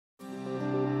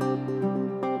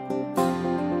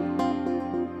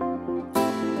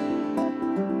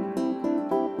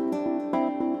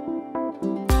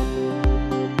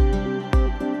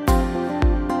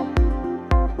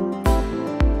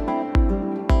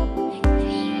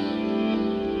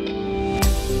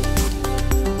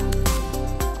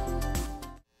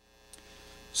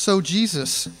So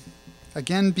Jesus,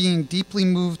 again being deeply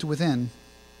moved within,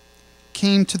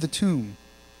 came to the tomb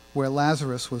where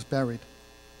Lazarus was buried.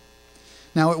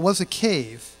 Now it was a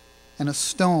cave, and a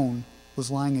stone was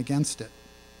lying against it.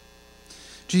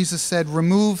 Jesus said,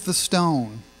 "Remove the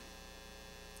stone."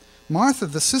 Martha,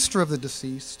 the sister of the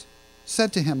deceased,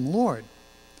 said to him, "Lord,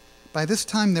 by this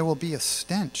time there will be a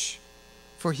stench,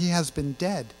 for he has been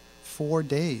dead 4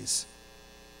 days."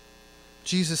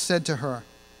 Jesus said to her,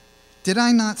 "Did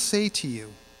I not say to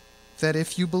you that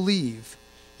if you believe,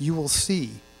 you will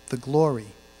see the glory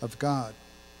of God?"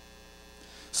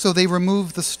 So they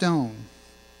removed the stone.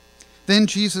 Then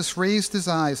Jesus raised his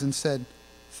eyes and said,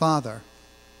 "Father,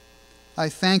 I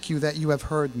thank you that you have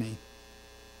heard me.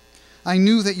 I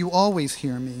knew that you always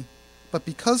hear me, but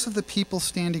because of the people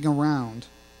standing around,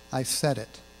 I said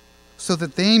it, so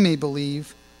that they may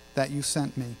believe that you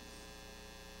sent me."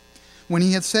 When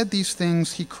he had said these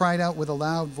things, he cried out with a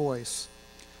loud voice,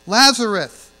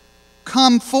 "Lazarus,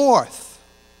 come forth!"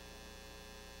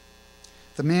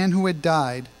 The man who had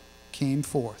died came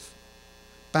forth,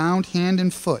 bound hand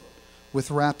and foot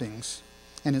with wrappings,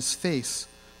 and his face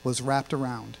was wrapped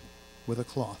around with a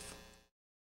cloth.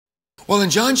 Well, in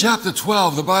John chapter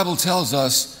 12, the Bible tells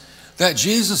us that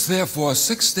Jesus, therefore,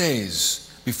 6 days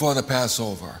before the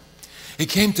Passover, he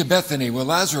came to Bethany, where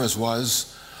Lazarus was,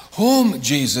 whom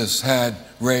Jesus had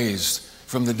raised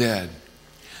from the dead.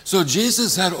 So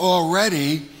Jesus had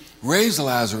already raised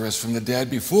Lazarus from the dead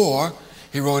before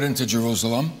he rode into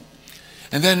Jerusalem.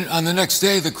 And then on the next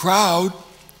day, the crowd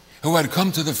who had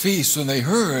come to the feast, when they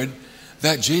heard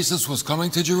that Jesus was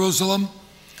coming to Jerusalem,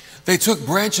 they took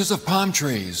branches of palm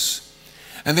trees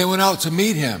and they went out to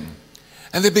meet him.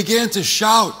 And they began to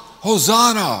shout,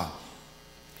 "Hosanna!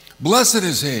 Blessed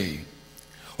is he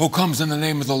who comes in the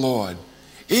name of the Lord,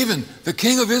 even the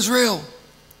King of Israel."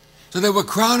 So they were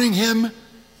crowning him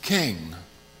king.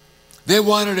 They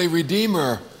wanted a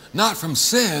redeemer, not from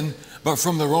sin, but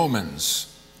from the Romans.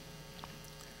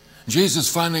 Jesus,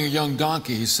 finding a young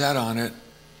donkey, he sat on it,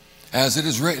 as it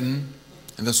is written,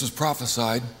 and this was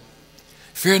prophesied,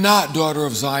 "Fear not, daughter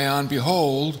of Zion,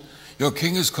 behold, your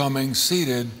king is coming,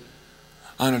 seated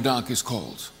on a donkey's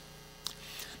colt."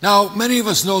 Now, many of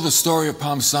us know the story of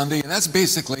Palm Sunday, and that's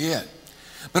basically it.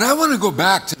 But I want to go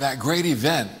back to that great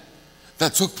event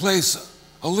that took place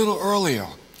a little earlier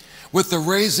with the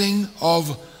raising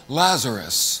of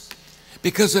Lazarus,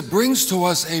 because it brings to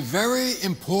us a very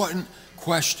important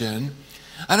question,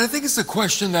 and I think it's a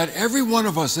question that every one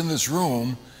of us in this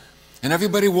room and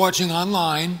everybody watching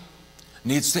online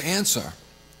needs to answer.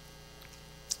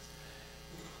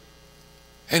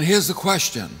 And here's the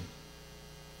question: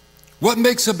 what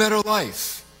makes a better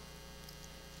life?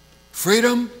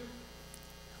 Freedom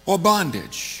or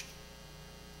bondage?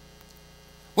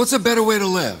 What's a better way to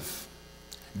live?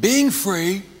 Being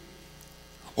free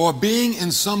or being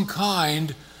in some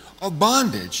kind of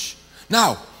bondage?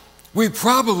 Now, we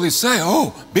probably say,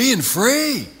 "Oh, being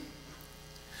free."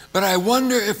 But I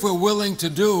wonder if we're willing to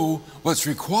do what's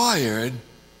required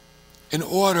in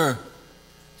order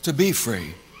to be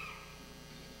free.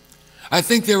 I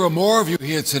think there are more of you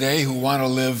here today who want to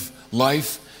live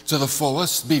life to the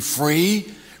fullest, be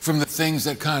free from the things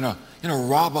that kind of,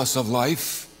 rob us of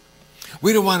life.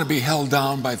 We don't want to be held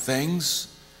down by things.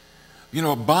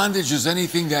 Bondage is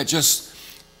anything that just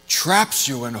traps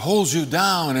you and holds you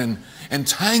down and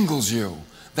entangles you.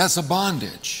 That's a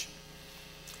bondage.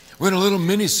 We're in a little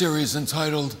mini-series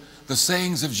entitled The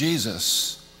Sayings of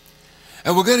Jesus.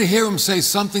 And we're going to hear him say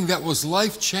something that was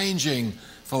life-changing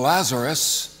for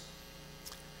Lazarus.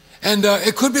 And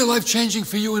it could be life-changing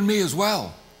for you and me as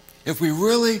well, if we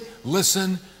really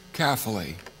listen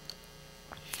carefully.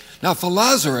 Now, for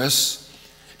Lazarus,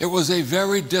 it was a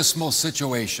very dismal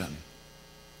situation.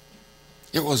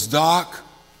 It was dark.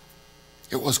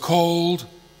 It was cold.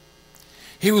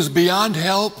 He was beyond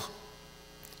help.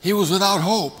 He was without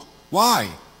hope. Why?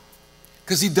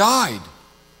 Because he died.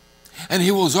 And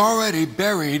he was already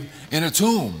buried in a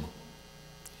tomb.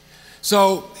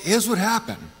 So here's what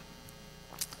happened.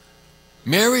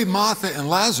 Mary, Martha, and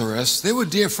Lazarus, they were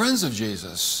dear friends of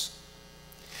Jesus.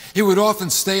 He would often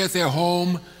stay at their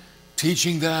home,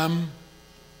 teaching them,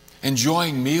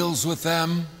 enjoying meals with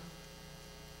them.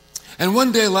 And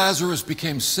one day Lazarus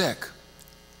became sick,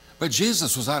 but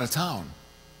Jesus was out of town.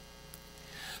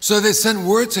 So they sent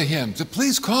word to him to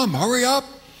please come, hurry up,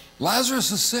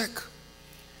 Lazarus is sick.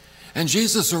 And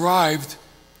Jesus arrived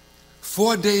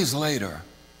 4 days later,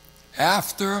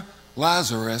 after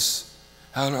Lazarus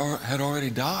had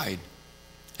already died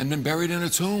and been buried in a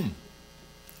tomb.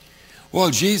 Well,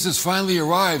 Jesus finally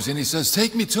arrives and he says,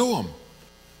 "Take me to him."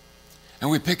 And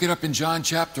we pick it up in John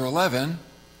chapter 11,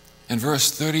 In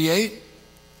verse 38,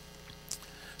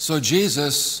 so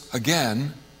Jesus,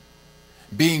 again,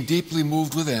 being deeply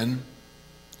moved within,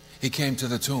 he came to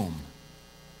the tomb.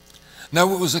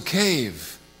 Now it was a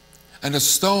cave, and a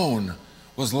stone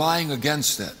was lying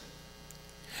against it.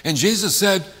 And Jesus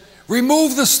said,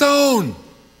 remove the stone.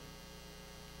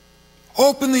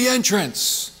 Open the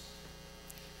entrance.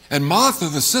 And Martha,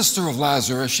 the sister of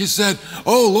Lazarus, she said,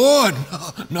 oh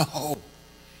Lord, no.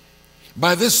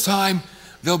 By this time,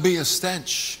 there'll be a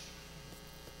stench.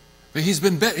 But he's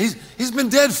been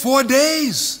dead 4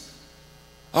 days.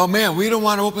 Oh man, we don't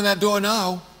want to open that door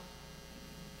now.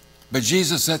 But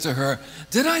Jesus said to her,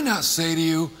 did I not say to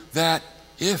you that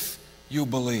if you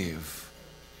believe?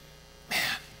 Man,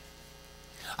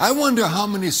 I wonder how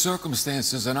many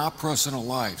circumstances in our personal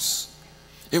lives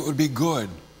it would be good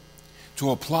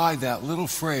to apply that little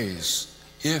phrase,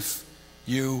 if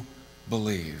you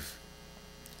believe.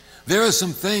 There are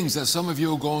some things that some of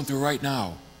you are going through right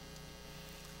now,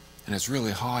 and it's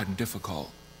really hard and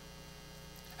difficult.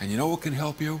 And you know what can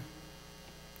help you?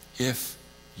 If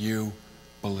you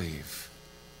believe.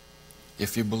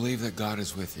 If you believe that God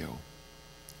is with you.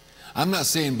 I'm not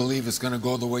saying believe it's going to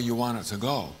go the way you want it to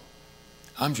go.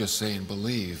 I'm just saying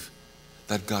believe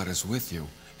that God is with you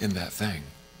in that thing.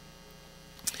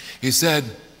 He said,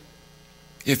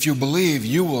 if you believe,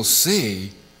 you will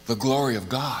see the glory of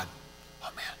God. Oh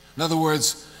man. In other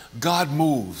words, God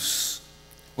moves.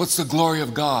 What's the glory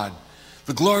of God?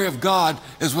 The glory of God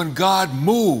is when God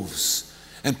moves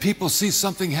and people see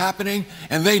something happening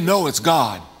and they know it's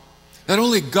God. That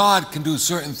only God can do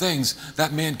certain things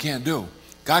that man can't do.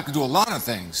 God can do a lot of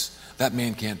things that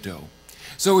man can't do.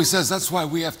 So he says that's why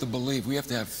we have to believe, we have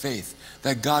to have faith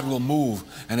that God will move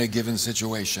in a given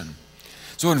situation.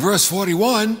 So in verse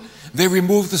 41, they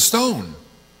removed the stone.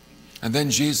 And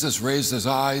then Jesus raised his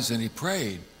eyes and he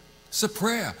prayed. It's a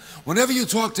prayer. Whenever you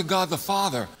talk to God the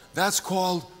Father, that's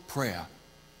called prayer.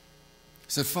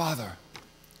 He said, Father,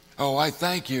 oh, I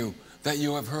thank you that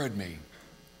you have heard me.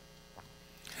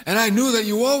 And I knew that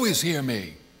you always hear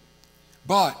me.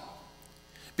 But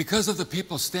because of the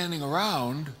people standing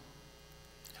around,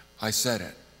 I said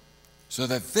it, so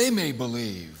that they may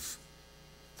believe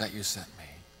that you sent me.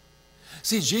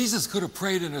 See, Jesus could have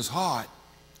prayed in his heart,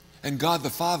 and God the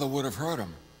Father would have heard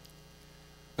him.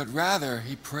 But rather,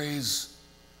 he prays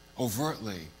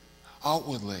overtly,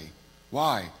 outwardly.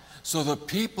 Why? So the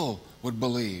people would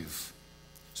believe.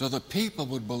 So the people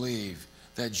would believe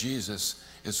that Jesus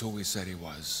is who he said he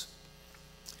was.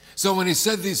 So when he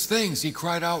said these things, he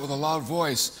cried out with a loud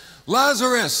voice,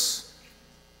 Lazarus,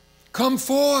 come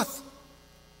forth.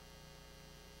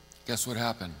 Guess what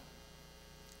happened?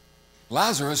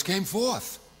 Lazarus came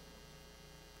forth.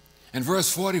 In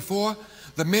verse 44,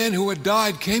 the man who had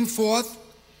died came forth,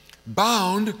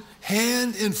 bound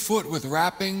hand and foot with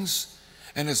wrappings,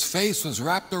 and his face was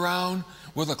wrapped around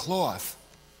with a cloth.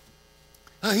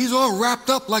 Now, he's all wrapped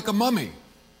up like a mummy,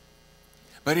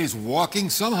 but he's walking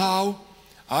somehow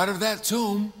out of that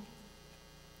tomb.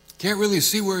 Can't really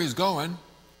see where he's going.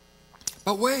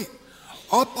 But wait,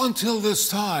 up until this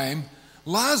time,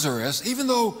 Lazarus, even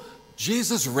though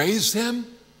Jesus raised him,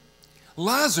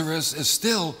 Lazarus is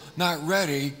still not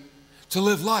ready to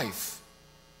live life.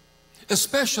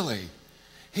 Especially,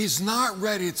 he's not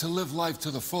ready to live life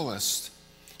to the fullest.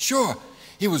 Sure,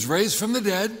 he was raised from the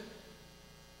dead.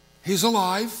 He's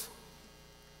alive.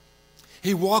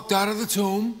 He walked out of the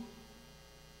tomb.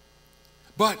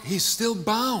 But he's still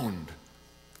bound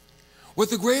with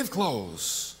the grave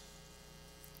clothes.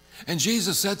 And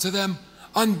Jesus said to them,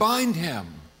 unbind him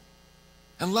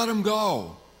and let him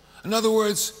go. In other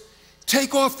words,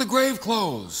 take off the grave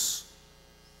clothes.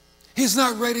 He's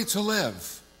not ready to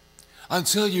live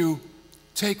until you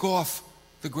take off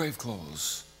the grave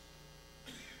clothes.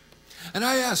 And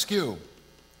I ask you,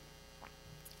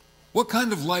 what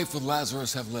kind of life would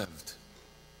Lazarus have lived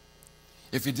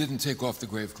if he didn't take off the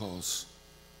grave clothes?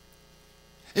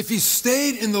 If he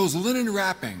stayed in those linen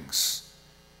wrappings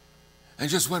and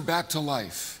just went back to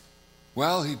life,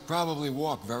 well, he'd probably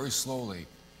walk very slowly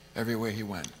everywhere he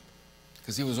went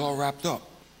because he was all wrapped up,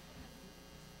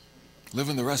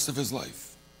 living the rest of his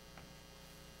life.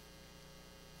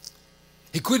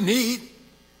 He couldn't eat,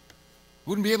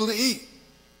 wouldn't be able to eat.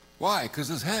 Why? Because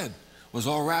his head was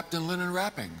all wrapped in linen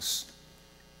wrappings.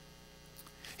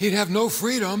 He'd have no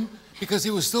freedom because he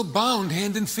was still bound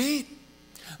hand and feet.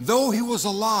 Though he was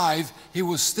alive, he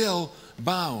was still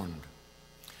bound.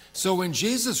 So when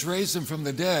Jesus raised him from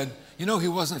the dead, you know, he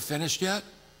wasn't finished yet.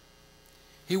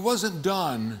 He wasn't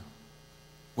done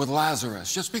with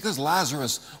Lazarus. Just because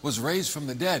Lazarus was raised from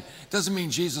the dead doesn't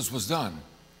mean Jesus was done.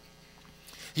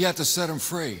 He had to set him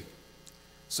free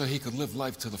so he could live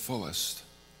life to the fullest.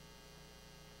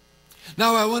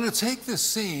 Now I want to take this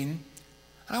scene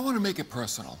and I want to make it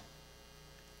personal.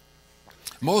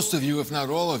 Most of you, if not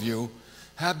all of you,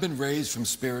 have been raised from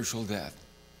spiritual death.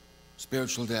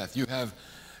 Spiritual death. You have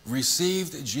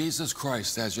received Jesus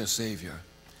Christ as your Savior.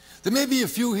 There may be a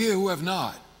few here who have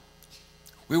not.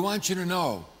 We want you to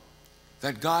know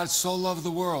that God so loved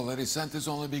the world that he sent his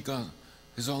only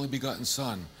begotten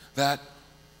Son, that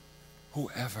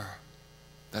whoever,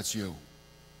 that's you,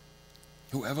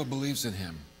 whoever believes in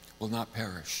him will not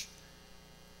perish,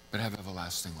 but have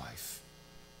everlasting life.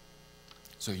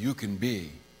 So you can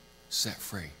be set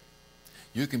free.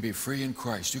 You can be free in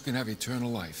Christ. You can have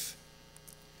eternal life.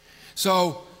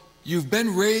 So you've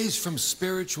been raised from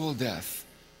spiritual death.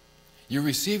 You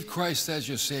received Christ as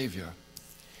your Savior.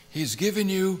 He's given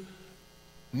you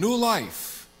new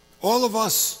life. All of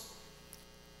us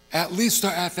at least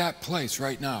are at that place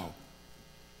right now.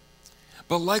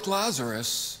 But like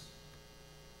Lazarus,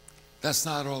 that's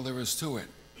not all there is to it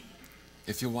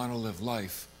if you want to live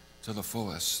life to the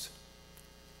fullest.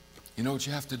 You know what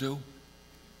you have to do?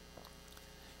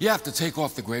 You have to take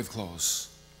off the grave clothes.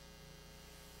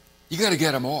 You got to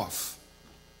get them off.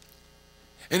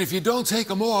 And if you don't take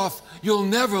them off, you'll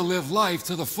never live life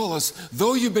to the fullest,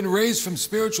 though you've been raised from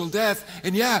spiritual death,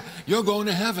 and yeah, you're going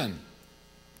to heaven.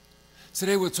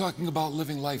 Today we're talking about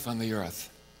living life on the earth.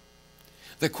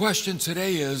 The question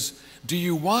today is, do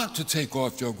you want to take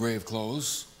off your grave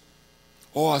clothes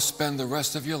or spend the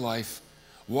rest of your life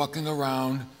walking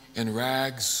around in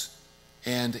rags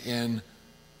and in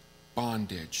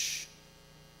bondage?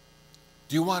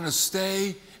 Do you want to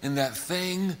stay in that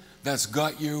thing that's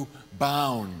got you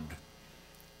bound?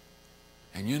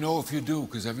 And you know if you do,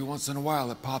 because every once in a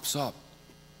while it pops up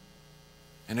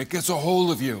and it gets a hold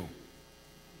of you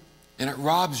and it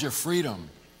robs your freedom.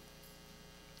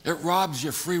 It robs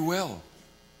your free will.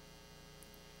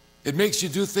 It makes you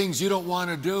do things you don't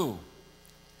want to do.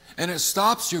 And it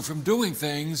stops you from doing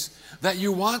things that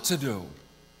you want to do.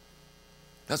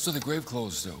 That's what the grave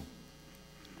clothes do.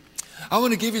 I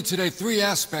want to give you today 3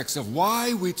 aspects of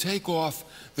why we take off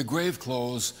the grave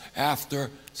clothes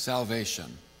after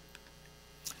salvation.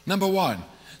 Number 1,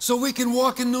 so we can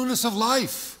walk in newness of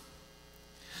life.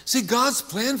 See, God's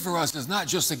plan for us is not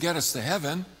just to get us to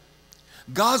heaven.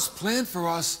 God's plan for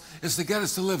us is to get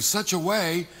us to live such a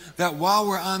way that while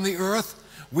we're on the earth,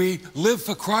 we live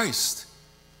for Christ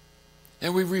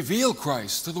and we reveal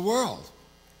Christ to the world.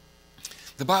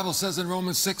 The Bible says in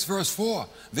Romans 6, verse 4,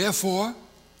 therefore,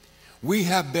 we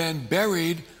have been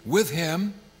buried with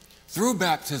him through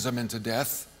baptism into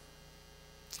death,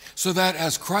 so that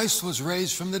as Christ was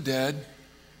raised from the dead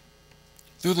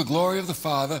through the glory of the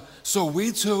Father, so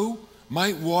we too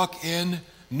might walk in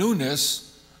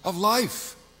newness of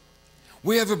life.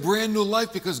 We have a brand new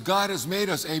life because God has made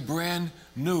us a brand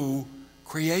new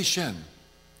creation.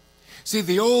 See,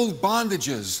 the old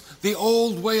bondages, the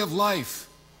old way of life,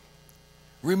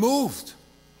 removed.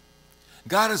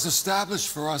 God has established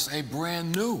for us a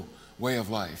brand new way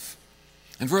of life.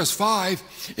 In verse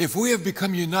 5, if we have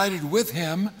become united with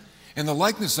him in the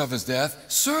likeness of his death,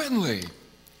 certainly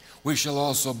we shall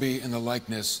also be in the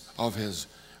likeness of his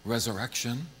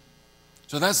resurrection.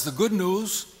 So that's the good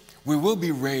news. We will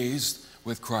be raised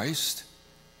with Christ.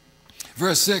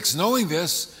 Verse 6, knowing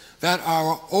this, that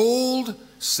our old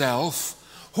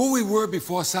self, who we were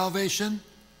before salvation,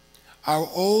 our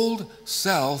old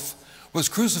self was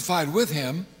crucified with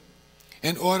him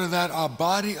in order that our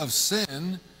body of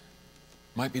sin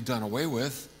might be done away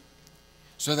with,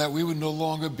 so that we would no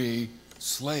longer be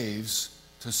slaves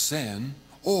to sin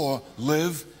or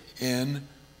live in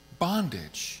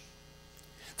bondage.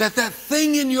 That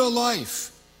thing in your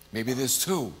life, maybe there's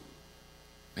 2,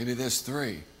 maybe there's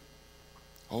 3,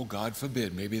 oh God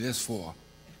forbid, maybe there's 4,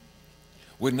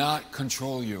 would not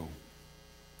control you,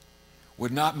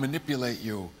 would not manipulate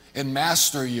you and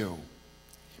master you,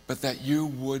 but that you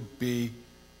would be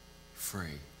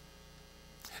free.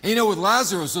 And you know, with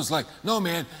Lazarus, it was like, no,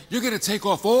 man, you're going to take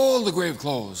off all the grave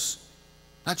clothes,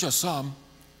 not just some.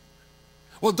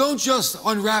 Well, don't just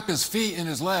unwrap his feet and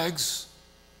his legs,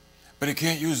 but he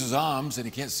can't use his arms and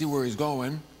he can't see where he's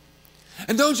going.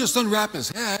 And don't just unwrap his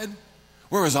head,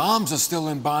 where his arms are still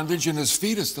in bondage and his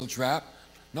feet are still trapped.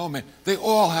 No, man, they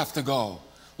all have to go.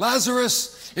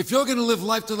 Lazarus, if you're going to live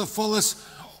life to the fullest,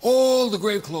 all the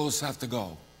grave clothes have to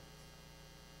go.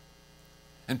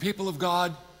 And people of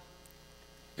God,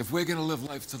 if we're going to live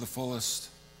life to the fullest,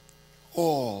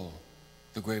 all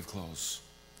the grave clothes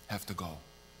have to go.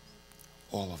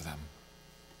 All of them.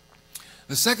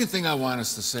 The second thing I want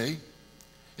us to see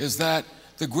is that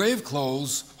the grave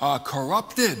clothes are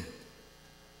corrupted.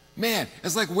 Man,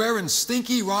 it's like wearing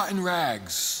stinky, rotten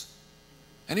rags.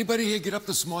 Anybody here get up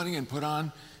this morning and put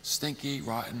on stinky,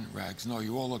 rotten rags? No,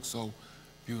 you all look so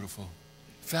beautiful,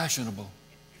 fashionable.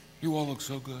 You all look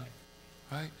so good,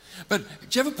 right? But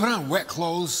did you ever put on wet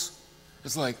clothes?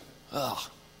 It's like, ugh,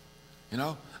 you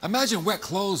know? Imagine wet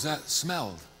clothes that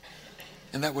smelled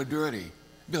and that were dirty.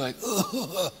 You'd be like,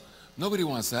 ugh, nobody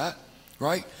wants that,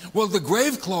 right? Well, the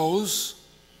grave clothes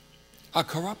are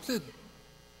corrupted.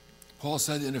 Paul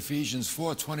said in Ephesians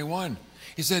 4:21,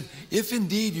 he said, if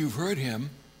indeed you've heard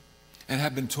him and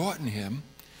have been taught in him,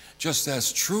 just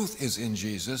as truth is in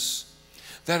Jesus,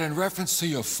 that in reference to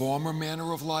your former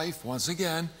manner of life, once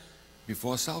again,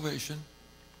 before salvation,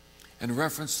 in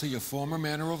reference to your former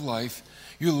manner of life,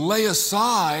 you lay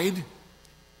aside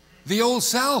the old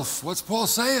self. What's Paul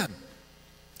saying?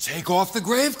 Take off the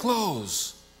grave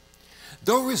clothes.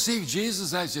 Don't receive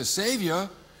Jesus as your Savior,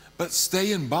 but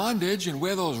stay in bondage and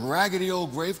wear those raggedy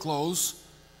old grave clothes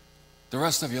the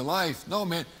rest of your life. No,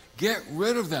 man, get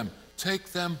rid of them.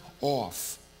 Take them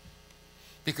off.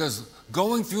 Because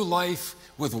going through life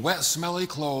with wet, smelly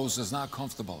clothes is not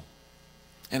comfortable.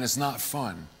 And it's not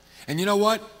fun. And you know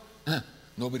what?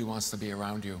 Nobody wants to be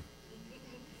around you.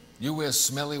 You wear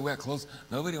smelly, wet clothes,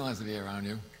 nobody wants to be around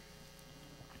you.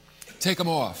 Take them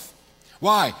off.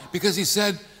 Why? Because he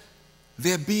said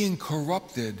they're being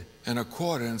corrupted in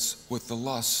accordance with the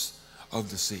lusts of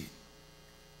deceit.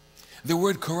 The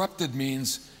word corrupted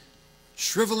means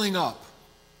shriveling up,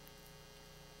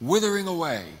 withering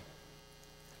away.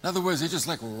 In other words, they're just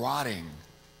like rotting.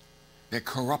 They're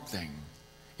corrupting.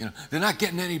 You know, they're not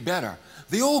getting any better.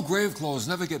 The old grave clothes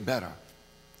never get better.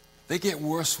 They get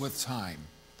worse with time.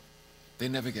 They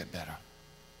never get better.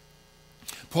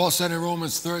 Paul said in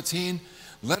Romans 13,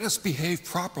 let us behave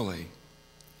properly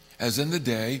as in the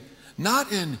day,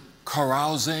 not in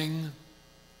carousing,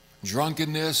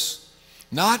 drunkenness,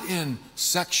 not in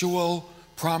sexual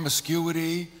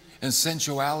promiscuity and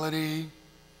sensuality,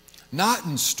 not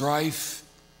in strife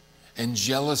and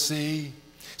jealousy.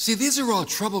 See, these are all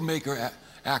troublemaker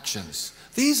actions.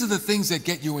 These are the things that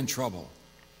get you in trouble.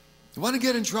 You want to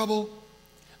get in trouble?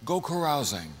 Go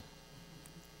carousing,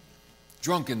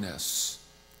 drunkenness,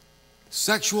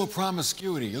 sexual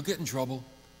promiscuity, you'll get in trouble.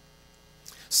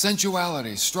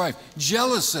 Sensuality, strife,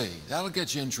 jealousy, that'll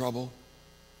get you in trouble.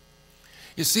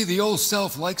 You see, the old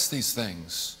self likes these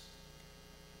things.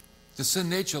 The sin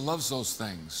nature loves those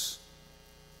things.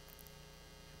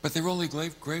 But they're only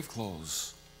grave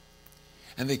clothes.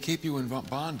 And they keep you in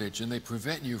bondage, and they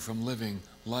prevent you from living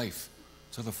life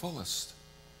to the fullest.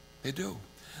 They do.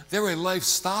 They're a life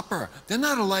stopper. They're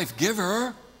not a life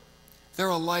giver. They're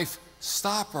a life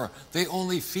stopper. They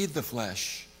only feed the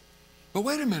flesh. But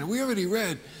wait a minute, we already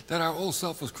read that our old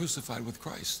self was crucified with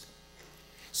Christ.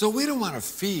 So we don't want to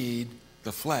feed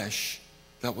the flesh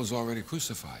that was already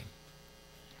crucified.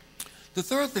 The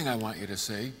third thing I want you to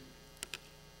see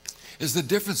is the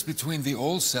difference between the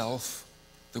old self,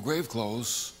 the grave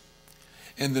clothes,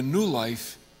 and the new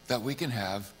life that we can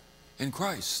have in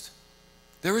Christ.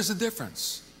 There is a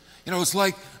difference. You know, it's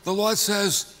like the Lord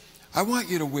says, I want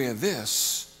you to wear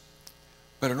this,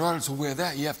 but in order to wear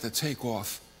that, you have to take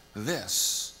off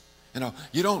this. You know,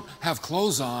 you don't have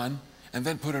clothes on and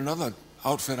then put another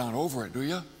outfit on over it, do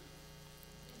you?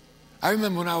 I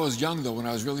remember when I was young, though, when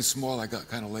I was really small, I got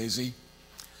kind of lazy.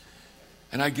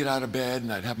 And I'd get out of bed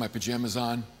and I'd have my pajamas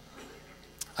on.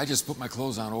 I just put my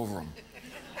clothes on over them.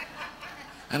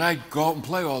 And I'd go out and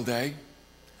play all day.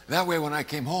 That way, when I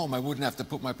came home, I wouldn't have to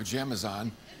put my pajamas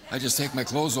on. I'd just take my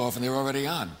clothes off and they were already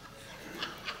on.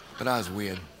 But that was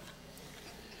weird.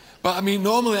 But I mean,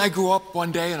 normally I grew up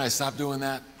one day and I stopped doing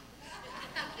that.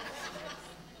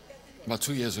 About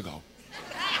 2 years ago.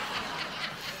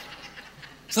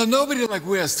 So nobody like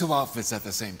wears two outfits at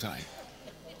the same time.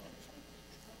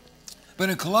 But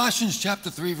in Colossians chapter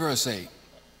 3, verse 8,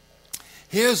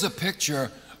 here's a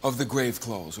picture of the grave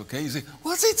clothes, okay? You say,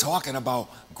 what's he talking about,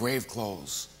 grave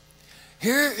clothes?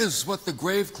 Here is what the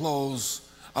grave clothes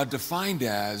are defined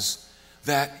as,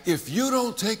 that if you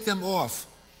don't take them off,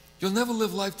 you'll never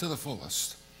live life to the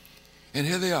fullest. And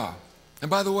here they are. And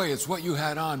by the way, it's what you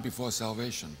had on before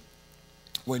salvation,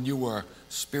 when you were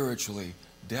spiritually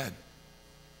dead.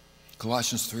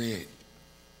 Colossians 3:8.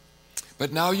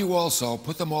 But now you also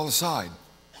put them all aside.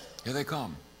 Here they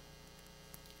come.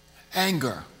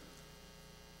 Anger.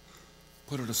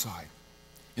 Put it aside.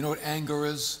 You know what anger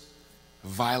is?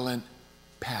 Violent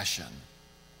passion.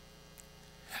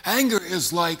 Anger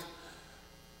is like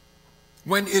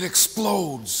when it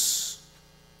explodes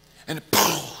and it,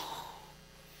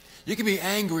 you can be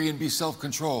angry and be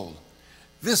self-controlled.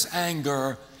 This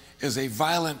anger is a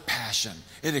violent passion.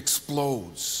 It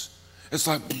explodes. It's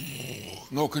like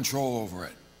no control over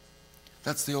it.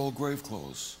 That's the old grave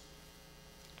clothes.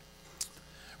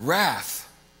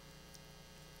 Wrath,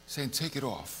 saying take it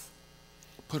off,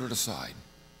 put it aside.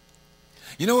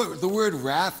 You know what the word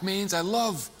wrath means? I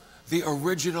love the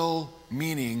original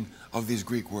meaning of these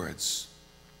Greek words.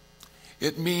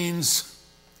 It means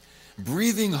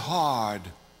breathing hard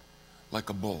like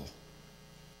a bull.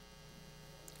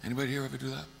 Anybody here ever do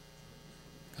that?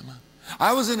 Come on.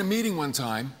 I was in a meeting one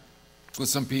time with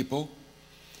some people,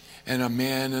 and a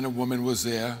man and a woman was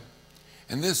there,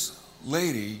 and this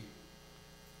lady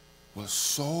was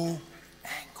so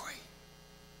angry.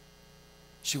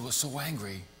 She was so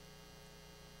angry,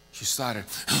 she started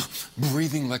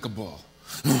breathing like a bull.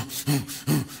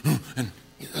 And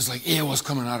it was like air was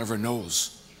coming out of her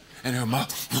nose and her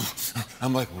mouth.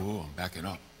 I'm like, whoa, I'm backing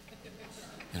up.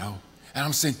 You know? And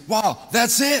I'm saying, wow,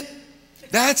 that's it.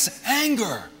 That's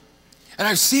anger. And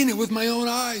I've seen it with my own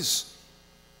eyes.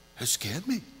 It scared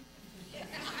me.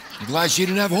 I'm glad she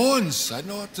didn't have horns. I'd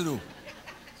know what to do.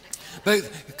 But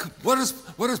what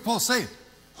does Paul say?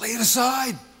 Lay it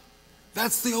aside.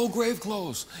 That's the old grave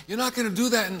clothes. You're not going to do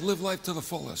that and live life to the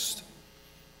fullest.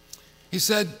 He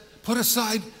said, put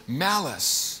aside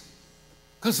malice.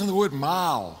 Comes from the word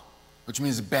mal, which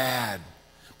means bad.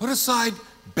 Put aside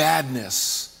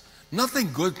badness.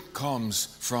 Nothing good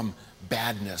comes from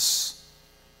badness.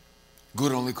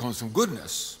 Good only comes from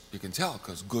goodness. You can tell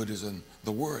because good is in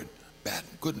the word, bad,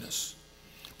 goodness.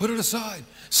 Put it aside.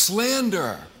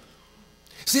 Slander.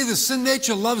 See, the sin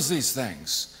nature loves these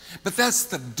things, but that's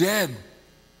the dead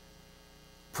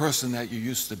person that you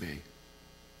used to be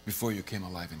before you came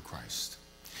alive in Christ.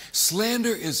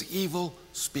 Slander is evil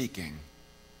speaking.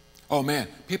 Oh man,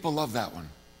 people love that one.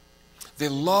 They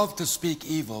love to speak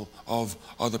evil of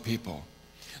other people.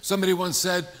 Somebody once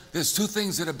said, there's two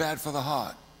things that are bad for the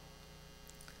heart.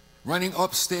 Running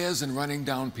upstairs and running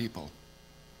down people.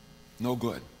 No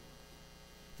good.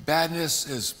 Badness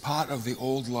is part of the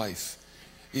old life.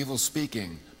 Evil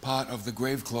speaking, part of the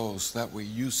grave clothes that we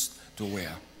used to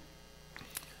wear.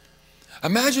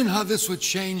 Imagine how this would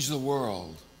change the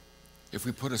world if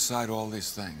we put aside all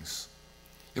these things.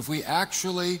 If we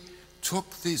actually took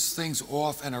these things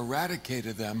off and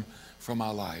eradicated them from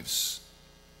our lives.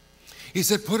 He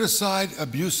said, put aside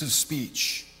abusive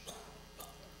speech.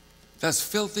 That's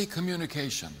filthy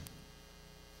communication.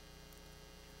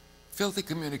 Filthy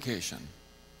communication.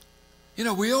 You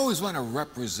know, we always want to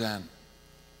represent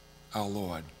our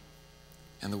Lord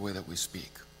in the way that we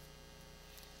speak.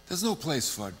 There's no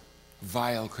place for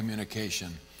vile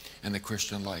communication in the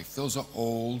Christian life. Those are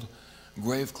old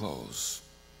grave clothes.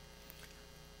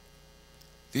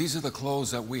 These are the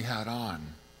clothes that we had on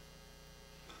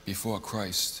before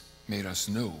Christ made us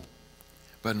new.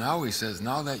 But now he says,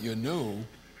 now that you're new,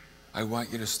 I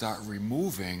want you to start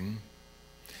removing.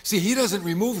 See, he doesn't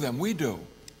remove them, we do.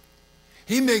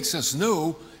 He makes us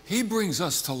new, he brings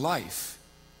us to life.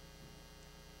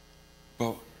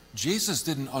 But Jesus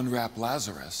didn't unwrap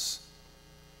Lazarus.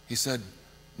 He said,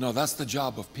 no, that's the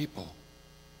job of people.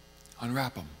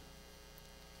 Unwrap them.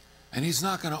 And he's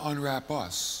not going to unwrap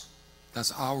us.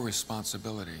 That's our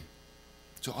responsibility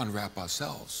to unwrap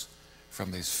ourselves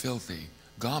from these filthy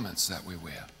garments that we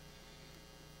wear.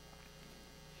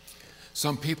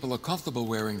 Some people are comfortable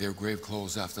wearing their grave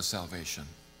clothes after salvation.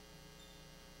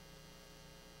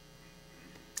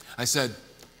 I said,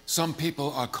 some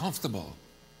people are comfortable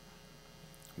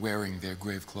wearing their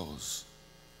grave clothes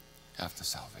after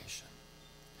salvation.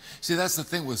 See, that's the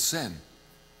thing with sin.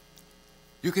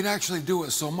 You can actually do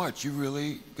it so much, you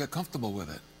really get comfortable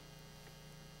with it.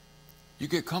 You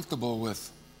get comfortable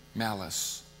with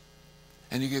malice,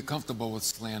 and you get comfortable with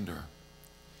slander,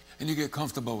 and you get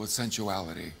comfortable with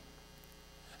sensuality,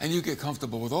 and you get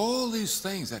comfortable with all these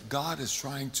things that God is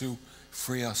trying to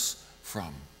free us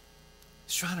from.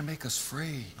 He's trying to make us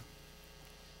free.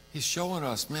 He's showing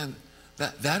us, man,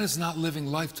 that is not living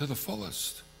life to the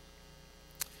fullest.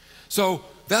 So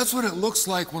that's what it looks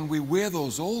like when we wear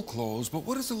those old clothes, but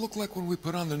what does it look like when we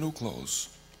put on the new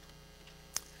clothes?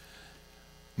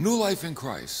 New life in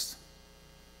Christ.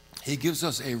 He gives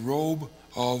us a robe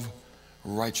of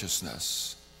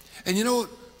righteousness. And you know,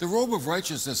 the robe of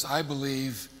righteousness, I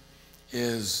believe,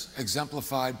 is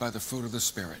exemplified by the fruit of the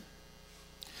Spirit.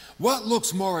 What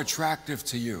looks more attractive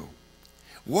to you?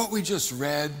 What we just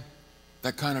read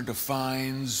that kind of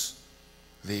defines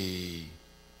the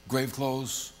grave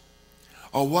clothes?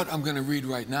 Or what I'm going to read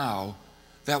right now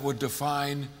that would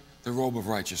define the robe of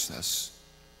righteousness?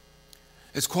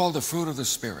 It's called the fruit of the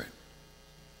Spirit.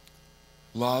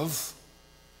 Love.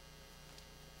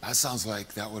 That sounds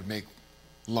like that would make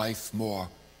life more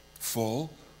full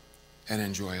and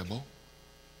enjoyable.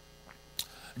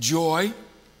 Joy.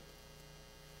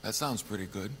 That sounds pretty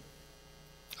good.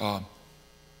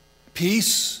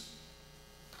 Peace.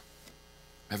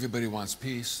 Everybody wants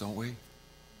peace, don't we?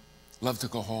 Love to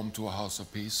go home to a house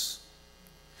of peace.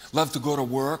 Love to go to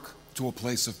work to a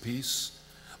place of peace.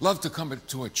 Love to come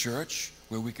to a church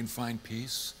where we can find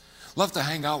peace. Love to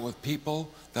hang out with people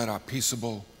that are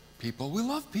peaceable people. We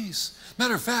love peace.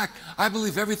 Matter of fact, I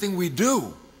believe everything we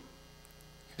do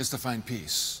is to find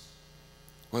peace.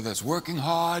 Whether it's working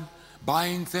hard,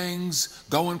 buying things,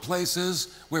 going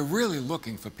places, we're really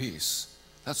looking for peace.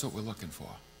 That's what we're looking for.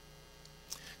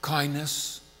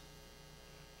 Kindness.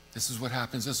 This is what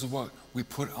happens. This is what we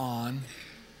put on.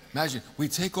 Imagine, we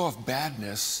take off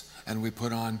badness and we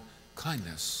put on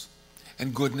kindness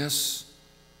and goodness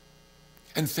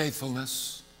and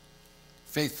faithfulness.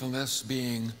 Faithfulness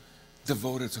being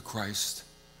devoted to Christ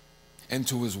and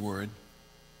to His Word.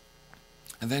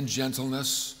 And then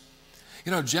gentleness.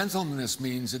 You know, gentleness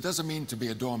means, it doesn't mean to be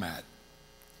a doormat.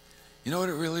 You know what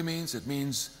it really means? It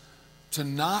means to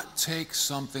not take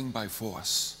something by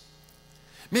force.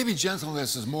 Maybe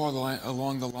gentleness is more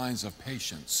along the lines of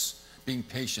patience, being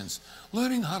patient,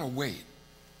 learning how to wait.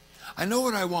 I know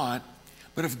what I want,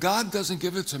 but if God doesn't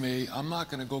give it to me, I'm not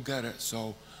going to go get it,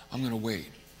 so I'm going to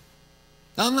wait.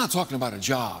 Now, I'm not talking about a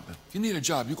job. If you need a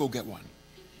job, you go get one.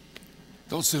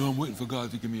 Don't say, I'm waiting for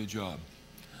God to give me a job.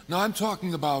 No, I'm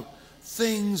talking about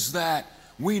things that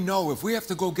we know if we have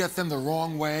to go get them the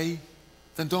wrong way,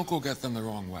 then don't go get them the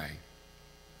wrong way.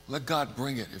 Let God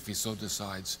bring it if He so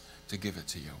decides to give it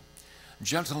to you.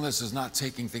 Gentleness is not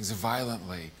taking things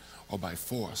violently or by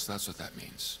force. That's what that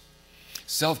means.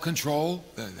 Self-control,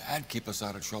 that'd keep us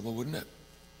out of trouble, wouldn't it?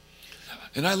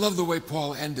 And I love the way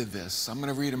Paul ended this. I'm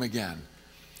going to read him again.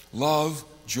 Love,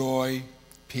 joy,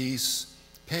 peace,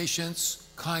 patience,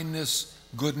 kindness,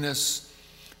 goodness,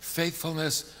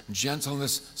 faithfulness,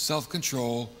 gentleness,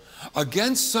 self-control.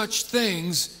 Against such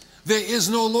things there is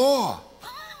no law.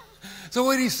 So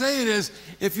what he's saying is,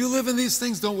 if you live in these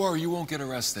things, don't worry, you won't get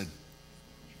arrested.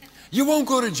 You won't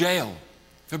go to jail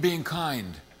for being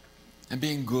kind and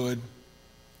being good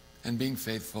and being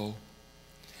faithful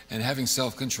and having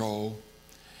self-control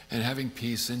and having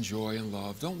peace and joy and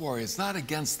love. Don't worry, it's not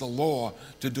against the law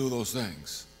to do those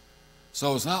things.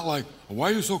 So it's not like, why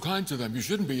are you so kind to them? You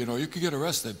shouldn't be, you could get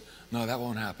arrested. No, that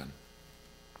won't happen.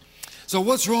 So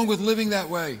what's wrong with living that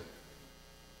way?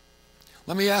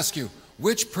 Let me ask you,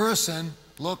 which person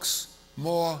looks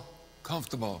more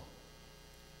comfortable?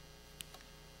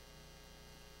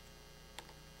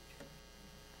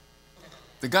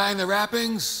 The guy in the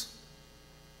wrappings?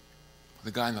 The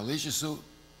guy in the leisure suit?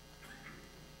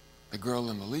 The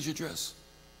girl in the leisure dress?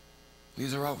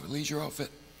 Leisure outfit?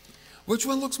 Which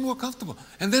one looks more comfortable?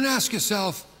 And then ask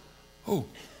yourself,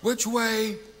 which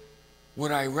way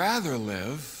would I rather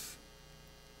live?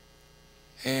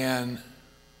 And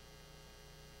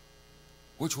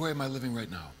which way am I living right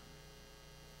now?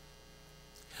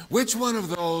 Which one of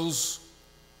those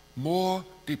more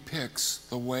depicts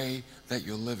the way that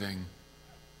you're living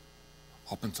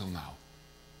up until now?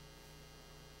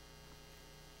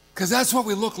 Because that's what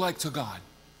we look like to God.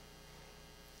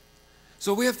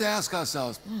 So we have to ask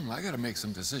ourselves, I got to make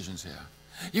some decisions here.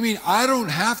 You mean I don't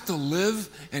have to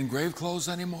live in grave clothes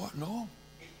anymore? No,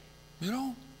 you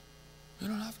don't. You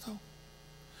don't have to.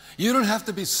 You don't have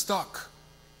to be stuck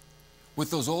with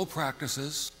those old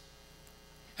practices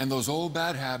and those old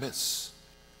bad habits.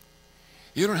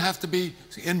 You don't have to be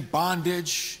in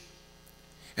bondage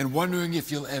and wondering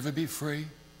if you'll ever be free.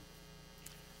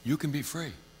 You can be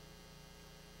free.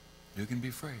 You can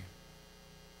be free.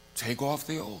 Take off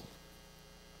the old.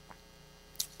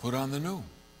 Put on the new.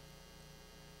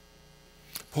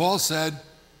 Paul said,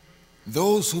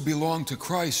 those who belong to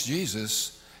Christ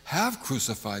Jesus have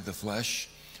crucified the flesh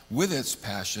with its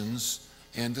passions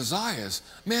and desires.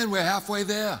 Man, we're halfway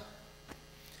there.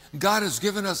 God has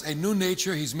given us a new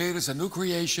nature. He's made us a new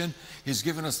creation. He's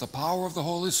given us the power of the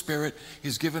Holy Spirit.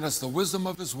 He's given us the wisdom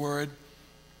of His Word.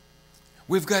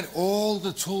 We've got all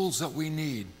the tools that we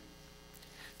need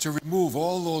to remove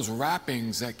all those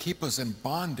wrappings that keep us in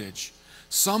bondage,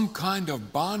 some kind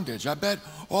of bondage. I bet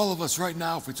all of us right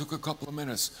now, if we took a couple of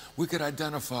minutes, we could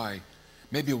identify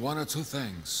maybe one or two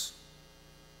things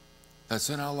that's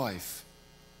in our life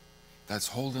that's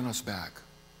holding us back,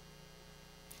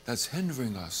 that's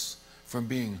hindering us from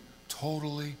being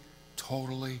totally,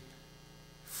 totally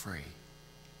free.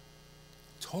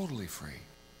 Totally free.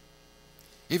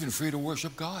 Even free to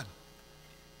worship God.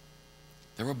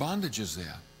 There are bondages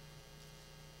there,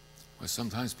 where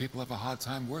sometimes people have a hard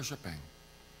time worshiping.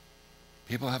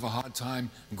 People have a hard time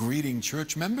greeting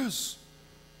church members.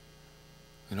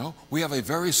 We have a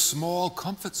very small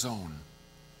comfort zone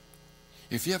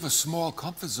If you have a small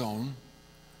comfort zone,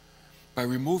 by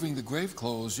removing the grave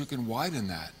clothes, you can widen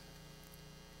that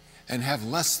and have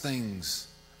less things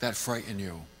that frighten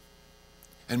you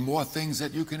and more things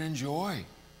that you can enjoy.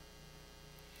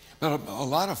 But a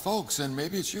lot of folks, and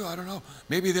maybe it's you, I don't know,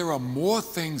 maybe there are more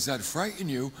things that frighten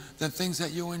you than things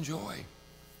that you enjoy.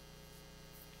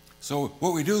 So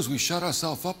what we do is we shut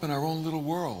ourselves up in our own little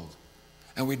world,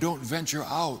 and we don't venture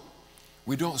out.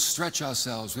 We don't stretch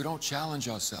ourselves. We don't challenge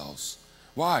ourselves.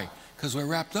 Why? Because we're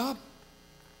wrapped up.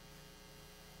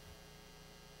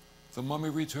 The Mummy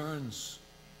Returns.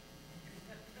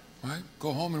 Right?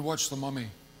 Go home and watch The Mummy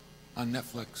on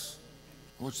Netflix.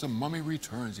 Watch The Mummy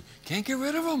Returns. You can't get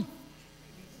rid of them.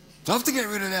 Tough to get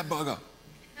rid of that bugger.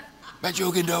 Bet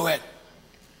you can do it.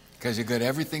 Because you got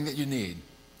everything that you need.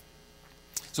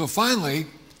 So finally,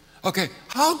 okay,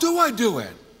 how do I do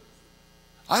it?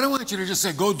 I don't want you to just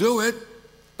say, go do it.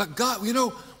 But God, you know,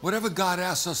 whatever God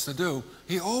asks us to do,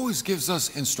 He always gives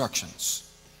us instructions.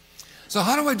 So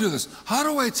how do I do this? How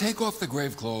do I take off the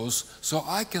grave clothes so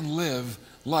I can live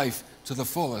life to the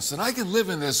fullest? And I can live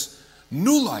in this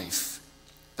new life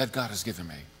that God has given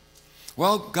me.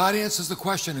 Well, God answers the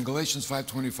question in Galatians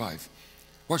 5:25.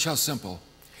 Watch how simple.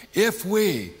 If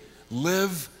we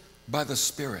live by the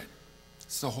Spirit,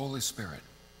 it's the Holy Spirit,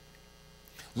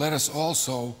 let us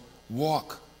also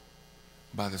walk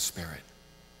by the Spirit.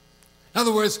 In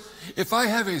other words, if I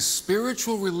have a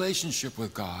spiritual relationship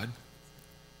with God,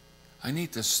 I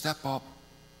need to step up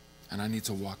and I need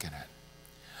to walk in it.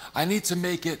 I need to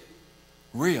make it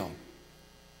real.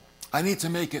 I need to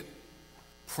make it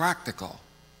practical.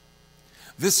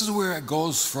 This is where it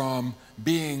goes from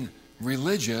being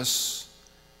religious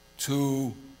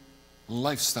to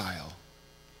lifestyle.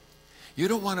 You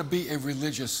don't want to be a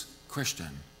religious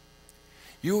Christian.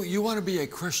 You want to be a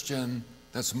Christian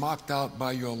that's marked out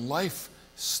by your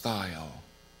lifestyle,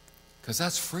 because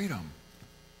that's freedom.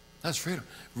 That's freedom.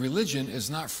 Religion is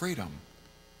not freedom.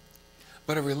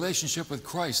 But a relationship with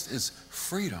Christ is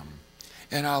freedom.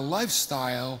 And our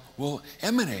lifestyle will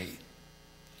emanate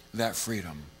that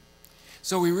freedom.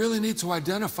 So we really need to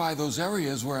identify those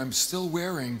areas where I'm still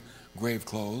wearing grave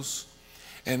clothes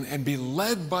and be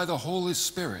led by the Holy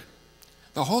Spirit.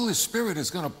 The Holy Spirit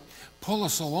is going to pull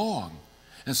us along.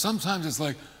 And sometimes it's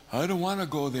like, I don't want to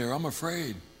go there. I'm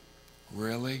afraid.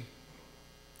 Really?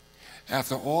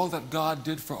 After all that God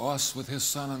did for us with His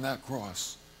Son on that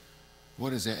cross,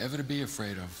 what is there ever to be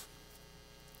afraid of?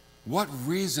 What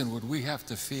reason would we have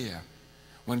to fear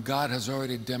when God has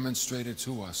already demonstrated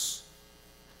to us?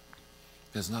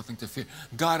 There's nothing to fear.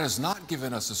 God has not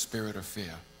given us a spirit of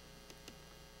fear,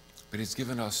 but He's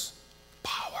given us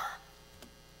power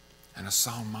and a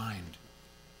sound mind.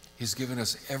 He's given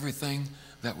us everything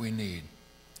that we need.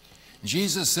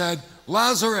 Jesus said,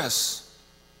 Lazarus,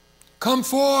 come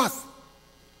forth.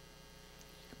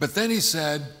 But then He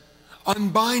said,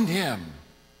 unbind him,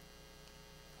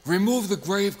 remove the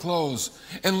grave clothes,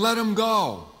 and let him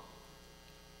go.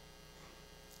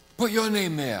 Put your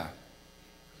name there.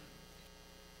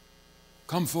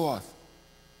 Come forth.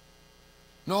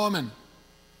 Norman,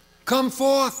 come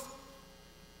forth.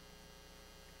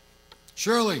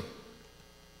 Shirley,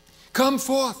 come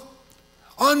forth.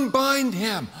 Unbind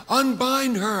him.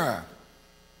 Unbind her.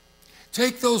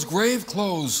 Take those grave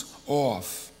clothes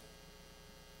off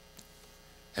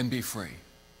and be free.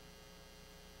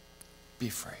 Be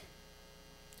free.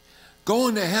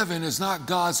 Going to heaven is not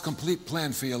God's complete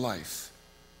plan for your life.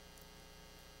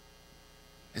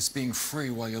 It's being free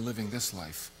while you're living this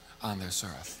life on this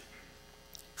earth.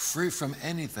 Free from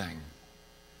anything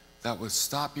that would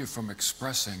stop you from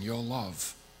expressing your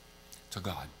love to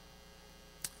God.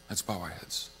 Let's bow our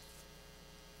heads.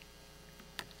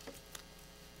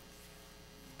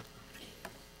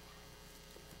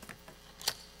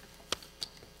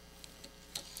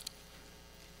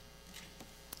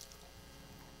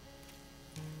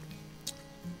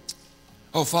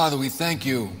 Oh, Father, we thank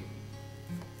You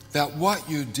that what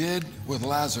You did with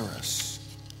Lazarus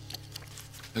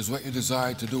is what You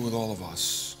desired to do with all of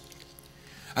us.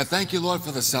 I thank You, Lord,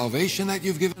 for the salvation that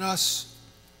You've given us.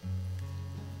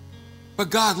 But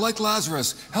God, like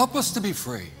Lazarus, help us to be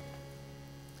free.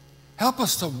 Help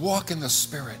us to walk in the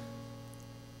Spirit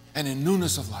and in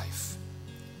newness of life,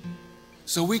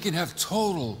 so we can have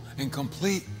total and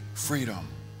complete freedom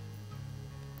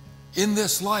in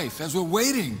this life as we're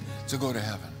waiting to go to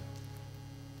heaven.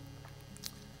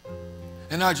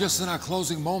 And now, just in our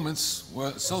closing moments,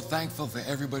 we're so thankful for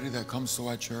everybody that comes to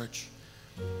our church.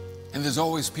 And there's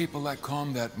always people that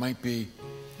come that might be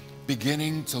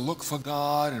beginning to look for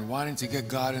God and wanting to get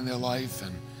God in their life.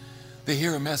 And they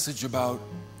hear a message about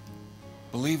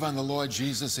believe on the Lord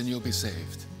Jesus and you'll be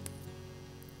saved.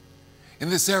 In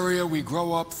this area, we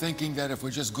grow up thinking that if we're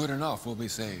just good enough, we'll be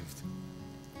saved.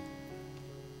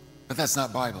 But that's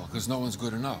not Bible, because no one's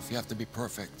good enough. You have to be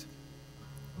perfect.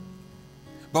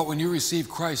 But when you receive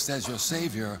Christ as your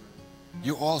Savior,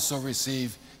 you also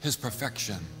receive His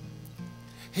perfection.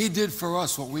 He did for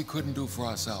us what we couldn't do for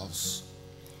ourselves.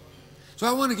 So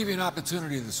I want to give you an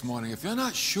opportunity this morning. If you're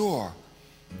not sure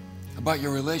about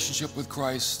your relationship with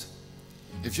Christ,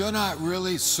 if you're not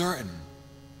really certain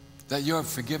that you have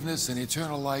forgiveness and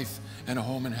eternal life and a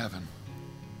home in heaven,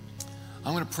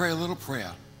 I'm going to pray a little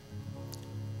prayer.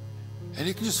 And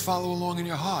you can just follow along in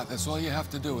your heart. That's all you have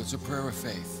to do. It's a prayer of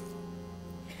faith.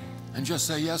 And just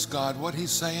say, yes, God, what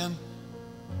He's saying,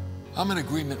 I'm in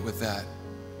agreement with that.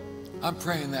 I'm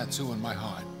praying that too in my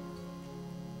heart.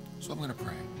 So I'm going to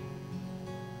pray.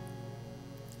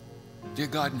 Dear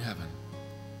God in heaven,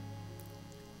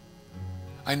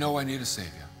 I know I need a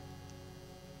Savior.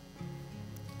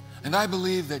 And I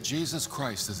believe that Jesus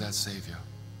Christ is that Savior.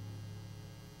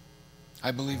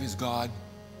 I believe He's God,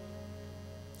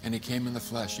 and He came in the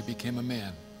flesh. He became a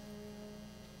man,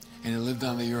 and He lived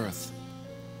on the earth.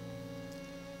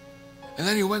 And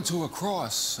then He went to a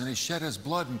cross, and He shed His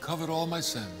blood and covered all my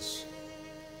sins.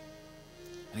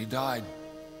 And He died,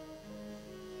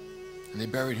 and they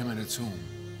buried Him in a tomb.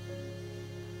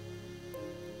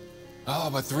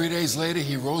 Oh, but 3 days later,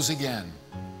 He rose again.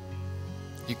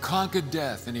 He conquered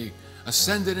death, and He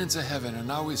ascended into heaven, and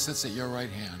now He sits at your right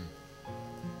hand.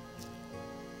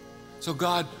 So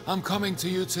God, I'm coming to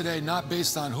you today not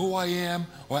based on who I am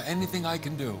or anything I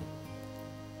can do,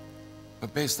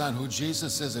 but based on who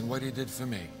Jesus is and what He did for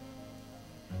me.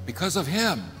 Because of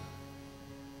Him,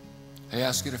 I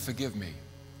ask you to forgive me,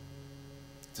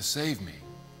 to save me.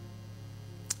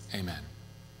 Amen.